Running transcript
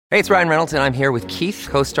Hey, it's Ryan Reynolds, and I'm here with Keith,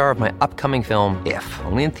 co-star of my upcoming film, If,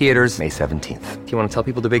 only in theaters May 17th. Do you want to tell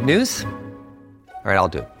people the big news? All right, I'll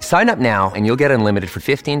do it. Sign up now and you'll get unlimited for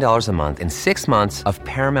 $15 a month and 6 months of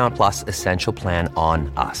Paramount Plus Essential Plan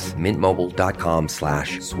on us.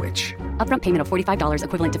 MintMobile.com/switch. Upfront payment of $45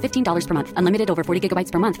 equivalent to $15 per month. Unlimited over 40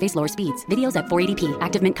 gigabytes per month. Face lower speeds. Videos at 480p.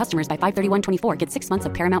 Active Mint customers by 531.24 get 6 months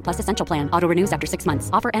of Paramount Plus Essential Plan. Auto renews after 6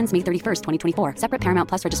 months. Offer ends May 31st, 2024. Separate Paramount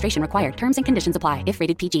Plus registration required. Terms and conditions apply if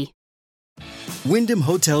rated PG. Wyndham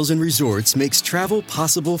Hotels & Resorts makes travel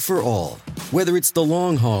possible for all. Whether it's the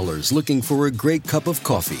long haulers looking for a great cup of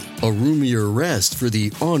coffee, a roomier rest for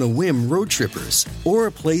the on-a-whim road trippers, or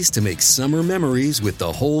a place to make summer memories with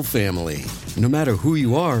the whole family. No matter who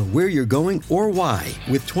you are, where you're going, or why,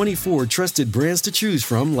 with 24 trusted brands to choose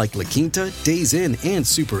from like La Quinta, Days Inn, and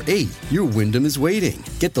Super 8, your Wyndham is waiting.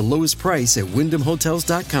 Get the lowest price at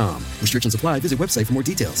WyndhamHotels.com. Restrictions apply. Visit website for more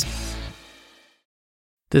details.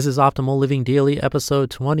 This is Optimal Living Daily, episode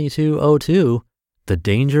 2202, The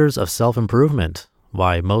Dangers of Self-Improvement,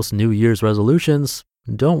 Why Most New Year's Resolutions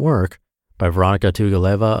Don't Work, by Veronica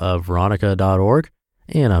Tugaleva of veronica.org,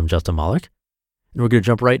 and I'm Justin Malik. And we're going to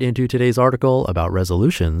jump right into today's article about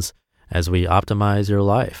resolutions as we optimize your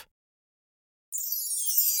life.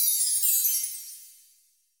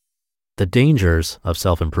 The Dangers of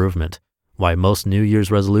Self-Improvement, Why Most New Year's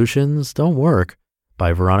Resolutions Don't Work,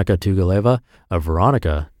 by Veronica Tugaleva of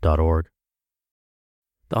veronica.org.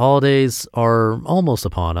 The holidays are almost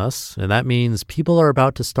upon us, and that means people are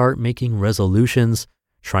about to start making resolutions,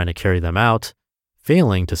 trying to carry them out,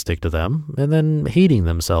 failing to stick to them, and then hating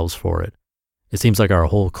themselves for it. It seems like our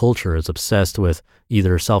whole culture is obsessed with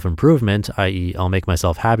either self-improvement, i.e., I'll make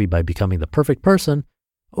myself happy by becoming the perfect person,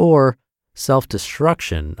 or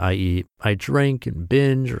self-destruction, i.e., I drink and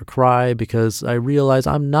binge or cry because I realize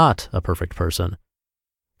I'm not a perfect person.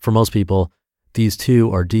 For most people, these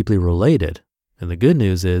two are deeply related, and the good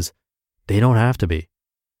news is they don't have to be.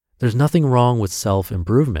 There's nothing wrong with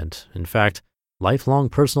self-improvement. In fact, lifelong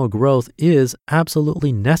personal growth is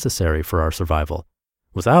absolutely necessary for our survival.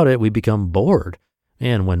 Without it, we become bored,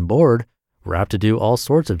 and when bored, we're apt to do all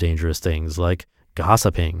sorts of dangerous things like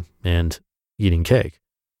gossiping and eating cake.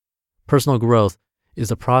 Personal growth is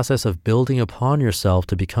the process of building upon yourself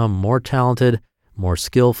to become more talented, more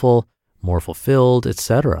skillful, more fulfilled,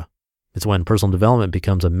 etc. It's when personal development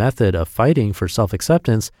becomes a method of fighting for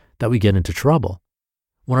self-acceptance that we get into trouble.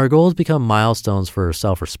 When our goals become milestones for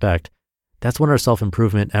self-respect, that's when our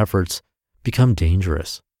self-improvement efforts become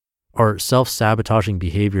dangerous. Our self-sabotaging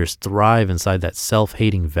behaviors thrive inside that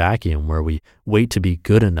self-hating vacuum where we wait to be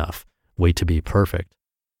good enough, wait to be perfect.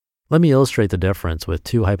 Let me illustrate the difference with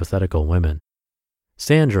two hypothetical women.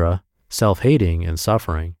 Sandra, self-hating and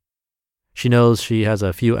suffering. She knows she has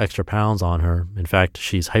a few extra pounds on her. In fact,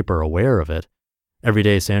 she's hyper-aware of it. Every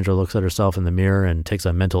day, Sandra looks at herself in the mirror and takes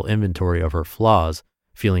a mental inventory of her flaws,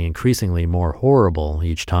 feeling increasingly more horrible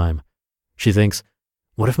each time. She thinks,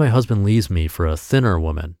 what if my husband leaves me for a thinner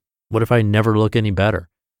woman? What if I never look any better?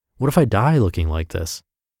 What if I die looking like this?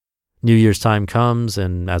 New Year's time comes,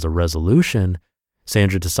 and as a resolution,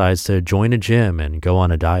 Sandra decides to join a gym and go on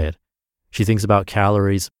a diet. She thinks about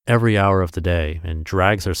calories every hour of the day and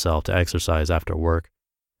drags herself to exercise after work.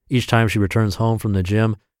 Each time she returns home from the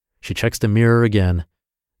gym, she checks the mirror again.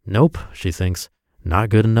 Nope, she thinks, not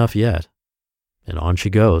good enough yet. And on she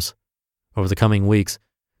goes. Over the coming weeks,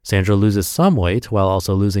 Sandra loses some weight while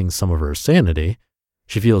also losing some of her sanity.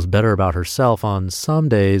 She feels better about herself on some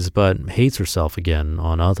days, but hates herself again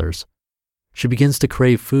on others. She begins to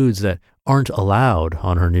crave foods that aren't allowed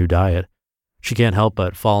on her new diet. She can't help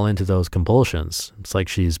but fall into those compulsions. It's like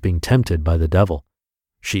she's being tempted by the devil.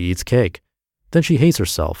 She eats cake. Then she hates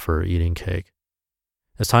herself for eating cake.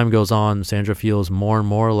 As time goes on, Sandra feels more and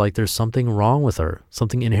more like there's something wrong with her,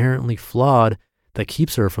 something inherently flawed that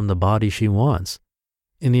keeps her from the body she wants.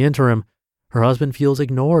 In the interim, her husband feels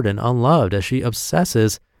ignored and unloved as she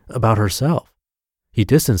obsesses about herself. He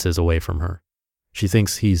distances away from her. She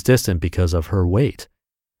thinks he's distant because of her weight.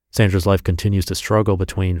 Sandra's life continues to struggle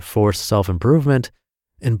between forced self-improvement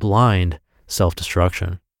and blind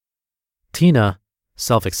self-destruction. Tina,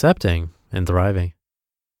 self-accepting and thriving.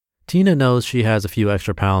 Tina knows she has a few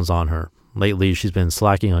extra pounds on her. Lately, she's been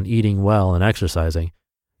slacking on eating well and exercising.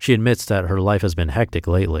 She admits that her life has been hectic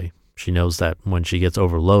lately. She knows that when she gets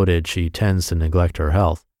overloaded, she tends to neglect her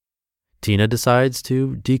health. Tina decides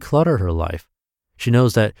to declutter her life. She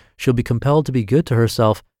knows that she'll be compelled to be good to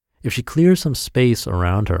herself if she clears some space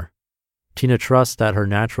around her. Tina trusts that her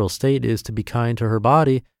natural state is to be kind to her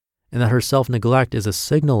body and that her self-neglect is a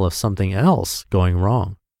signal of something else going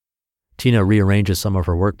wrong. Tina rearranges some of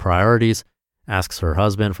her work priorities, asks her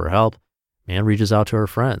husband for help, and reaches out to her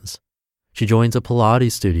friends. She joins a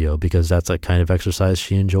Pilates studio because that's a kind of exercise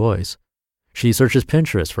she enjoys. She searches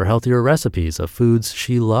Pinterest for healthier recipes of foods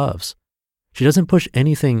she loves. She doesn't push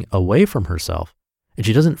anything away from herself, and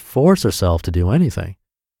she doesn't force herself to do anything.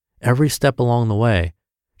 Every step along the way,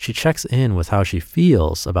 she checks in with how she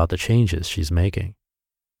feels about the changes she's making.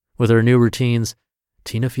 With her new routines,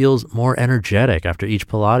 Tina feels more energetic after each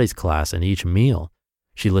Pilates class and each meal.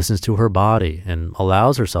 She listens to her body and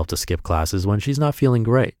allows herself to skip classes when she's not feeling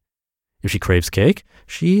great. If she craves cake,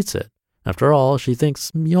 she eats it. After all, she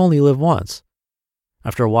thinks you only live once.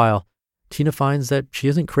 After a while, Tina finds that she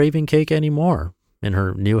isn't craving cake anymore. In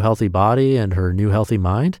her new healthy body and her new healthy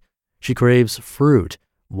mind, she craves fruit,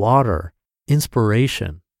 water,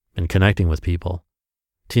 inspiration, and connecting with people.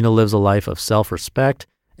 Tina lives a life of self-respect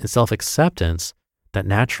and self-acceptance that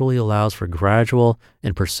naturally allows for gradual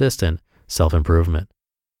and persistent self-improvement.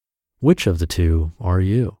 Which of the two are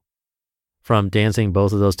you? From dancing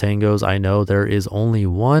both of those tangos, I know there is only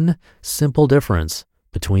one simple difference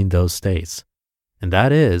between those states, and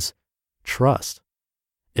that is trust.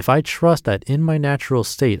 If I trust that in my natural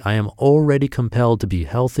state I am already compelled to be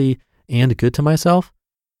healthy and good to myself,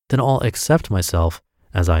 then I'll accept myself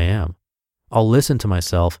as I am. I'll listen to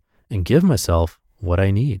myself and give myself what I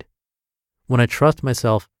need. When I trust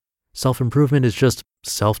myself, self-improvement is just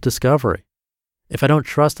self-discovery. If I don't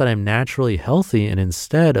trust that I'm naturally healthy and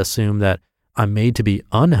instead assume that I'm made to be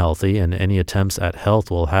unhealthy and any attempts at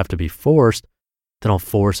health will have to be forced, then I'll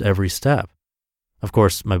force every step. Of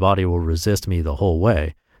course, my body will resist me the whole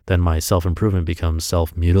way. Then my self-improvement becomes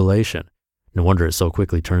self-mutilation. No wonder it so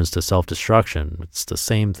quickly turns to self-destruction. It's the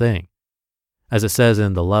same thing. As it says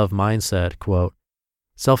in The Love Mindset, quote,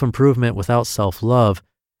 "Self-improvement without self-love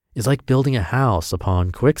is like building a house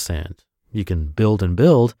upon quicksand. You can build and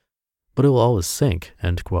build, but it will always sink,"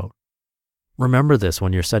 end quote. Remember this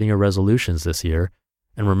when you're setting your resolutions this year,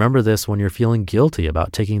 and remember this when you're feeling guilty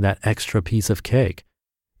about taking that extra piece of cake.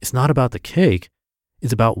 It's not about the cake,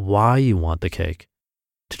 it's about why you want the cake.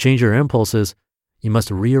 To change your impulses, you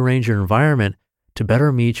must rearrange your environment to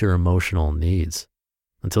better meet your emotional needs.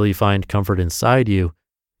 Until you find comfort inside you,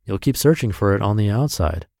 you'll keep searching for it on the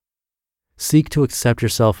outside. Seek to accept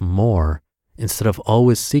yourself more instead of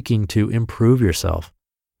always seeking to improve yourself.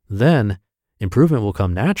 Then, improvement will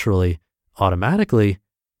come naturally, automatically,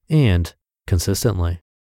 and consistently.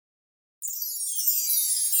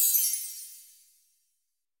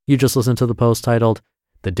 You just listened to the post titled,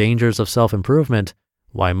 "The Dangers of Self-Improvement,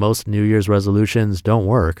 Why Most New Year's Resolutions Don't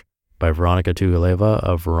Work" by Veronica Tugaleva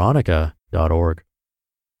of veronica.org.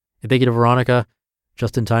 And thank you to Veronica,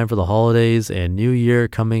 just in time for the holidays and New Year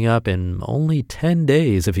coming up in only 10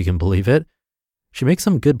 days, if you can believe it. She makes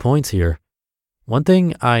some good points here. One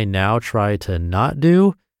thing I now try to not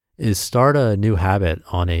do is start a new habit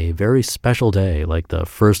on a very special day, like the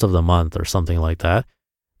first of the month or something like that,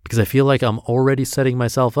 because I feel like I'm already setting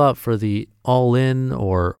myself up for the all in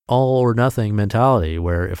or all or nothing mentality,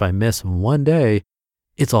 where if I miss one day,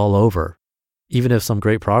 it's all over, even if some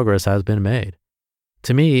great progress has been made.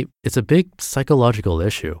 To me, it's a big psychological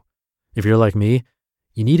issue. If you're like me,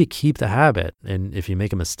 you need to keep the habit, and if you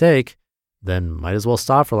make a mistake, then might as well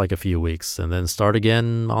stop for like a few weeks and then start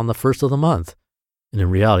again on the first of the month. And in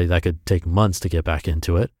reality, that could take months to get back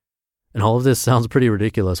into it. And all of this sounds pretty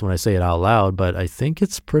ridiculous when I say it out loud, but I think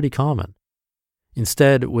it's pretty common.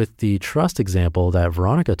 Instead, with the trust example that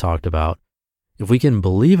Veronica talked about, if we can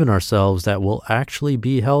believe in ourselves that we'll actually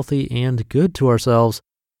be healthy and good to ourselves,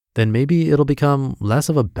 then maybe it'll become less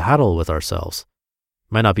of a battle with ourselves.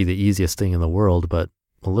 Might not be the easiest thing in the world, but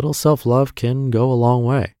a little self-love can go a long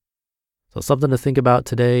way. So something to think about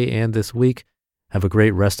today and this week. Have a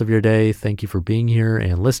great rest of your day. Thank you for being here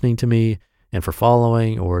and listening to me and for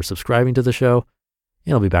following or subscribing to the show.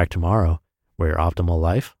 And I'll be back tomorrow where your optimal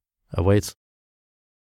life awaits.